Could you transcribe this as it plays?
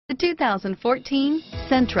The 2014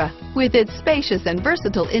 Sentra. With its spacious and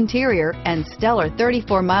versatile interior and stellar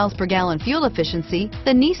 34 miles per gallon fuel efficiency,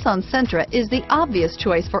 the Nissan Sentra is the obvious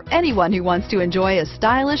choice for anyone who wants to enjoy a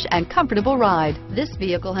stylish and comfortable ride. This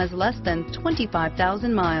vehicle has less than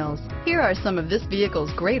 25,000 miles. Here are some of this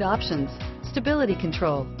vehicle's great options: stability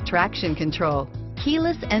control, traction control,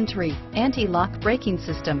 keyless entry, anti-lock braking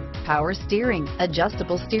system, power steering,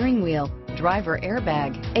 adjustable steering wheel, driver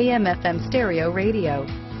airbag, AM/FM stereo radio,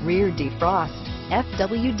 rear defrost,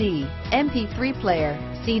 FWD, MP3 player,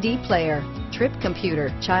 CD player, trip computer,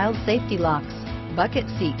 child safety locks, bucket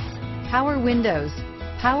seats, power windows,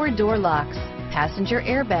 power door locks, passenger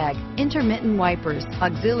airbag, intermittent wipers,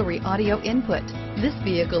 auxiliary audio input. This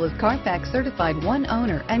vehicle is Carfax certified one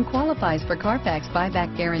owner and qualifies for Carfax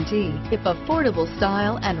buyback guarantee. If affordable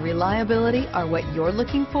style and reliability are what you're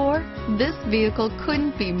looking for, this vehicle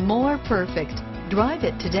couldn't be more perfect. Drive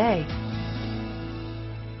it today.